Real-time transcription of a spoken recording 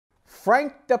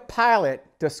Frank the Pilot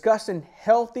discussing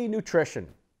healthy nutrition.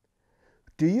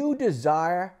 Do you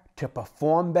desire to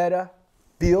perform better,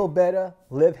 feel better,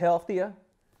 live healthier?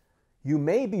 You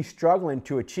may be struggling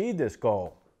to achieve this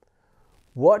goal.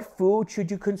 What food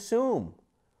should you consume?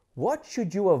 What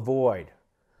should you avoid?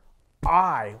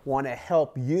 I want to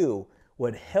help you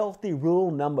with healthy rule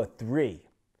number 3.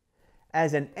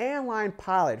 As an airline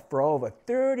pilot for over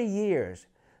 30 years,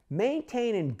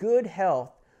 maintaining good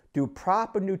health through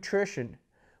proper nutrition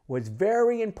was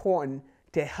very important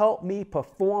to help me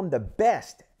perform the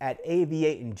best at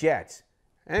aviating jets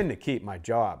and to keep my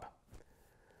job.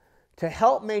 To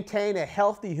help maintain a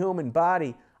healthy human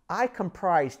body, I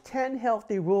comprise 10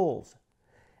 healthy rules.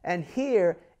 And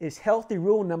here is healthy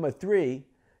rule number 3,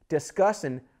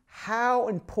 discussing how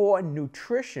important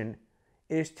nutrition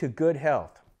is to good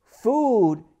health.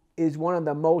 Food is one of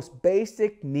the most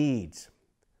basic needs.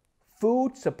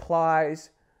 Food supplies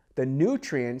the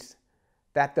nutrients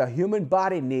that the human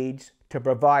body needs to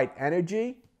provide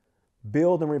energy,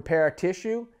 build and repair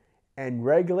tissue, and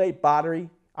regulate bodily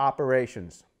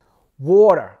operations.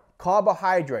 Water,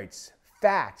 carbohydrates,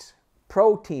 fats,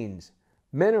 proteins,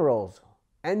 minerals,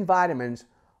 and vitamins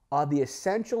are the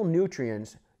essential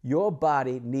nutrients your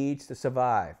body needs to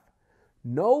survive.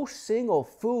 No single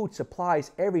food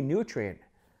supplies every nutrient.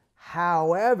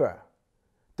 However,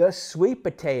 the sweet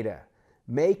potato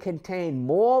may contain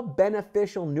more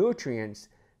beneficial nutrients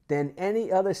than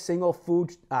any other single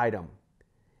food item.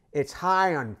 It's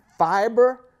high on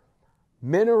fiber,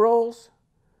 minerals,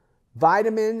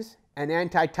 vitamins, and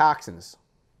antitoxins.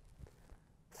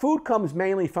 Food comes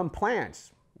mainly from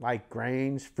plants, like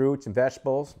grains, fruits, and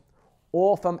vegetables,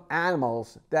 or from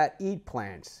animals that eat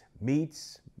plants,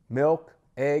 meats, milk,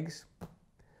 eggs.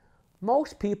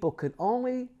 Most people can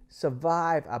only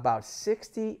survive about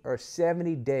 60 or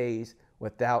 70 days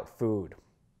without food.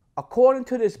 According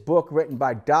to this book written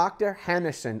by Dr.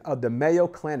 Henderson of the Mayo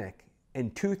Clinic in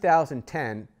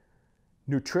 2010,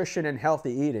 Nutrition and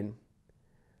Healthy Eating,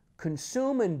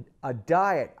 consuming a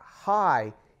diet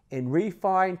high in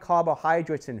refined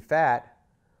carbohydrates and fat,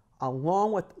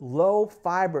 along with low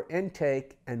fiber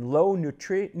intake and low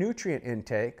nutrient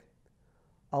intake,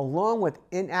 along with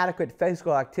inadequate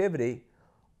physical activity,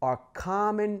 are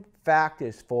common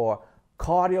factors for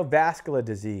cardiovascular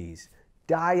disease,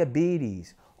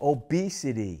 diabetes,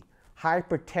 obesity,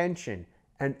 hypertension,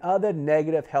 and other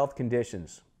negative health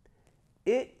conditions.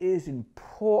 It is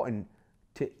important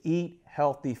to eat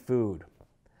healthy food.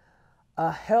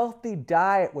 A healthy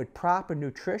diet with proper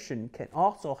nutrition can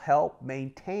also help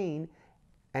maintain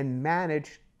and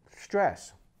manage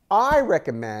stress. I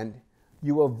recommend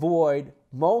you avoid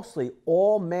mostly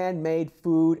all man-made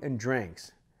food and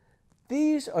drinks.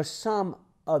 These are some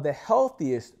of the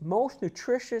healthiest, most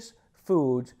nutritious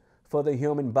foods for the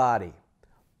human body.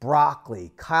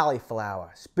 Broccoli,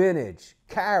 cauliflower, spinach,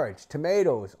 carrots,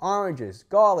 tomatoes, oranges,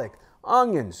 garlic,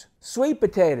 onions, sweet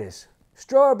potatoes,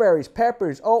 strawberries,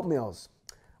 peppers, oatmeals.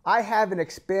 I have an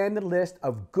expanded list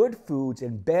of good foods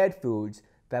and bad foods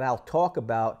that I'll talk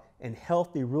about in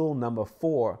healthy rule number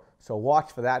 4, so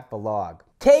watch for that vlog.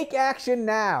 Take action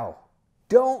now.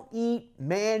 Don't eat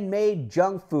man-made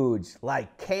junk foods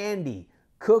like candy,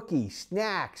 cookies,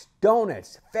 snacks,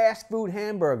 donuts, fast food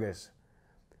hamburgers.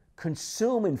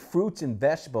 Consuming fruits and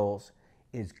vegetables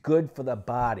is good for the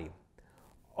body.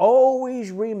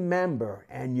 Always remember,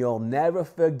 and you'll never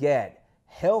forget,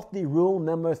 healthy rule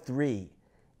number 3.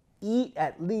 Eat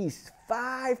at least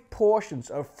 5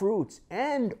 portions of fruits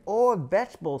and or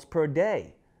vegetables per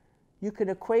day. You can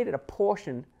equate a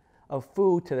portion of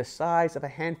food to the size of a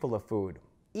handful of food.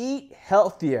 Eat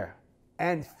healthier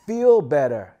and feel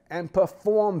better and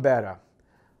perform better.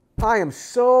 I am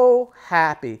so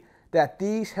happy that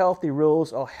these healthy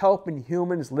rules are helping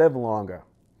humans live longer.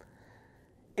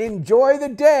 Enjoy the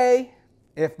day,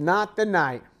 if not the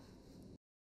night.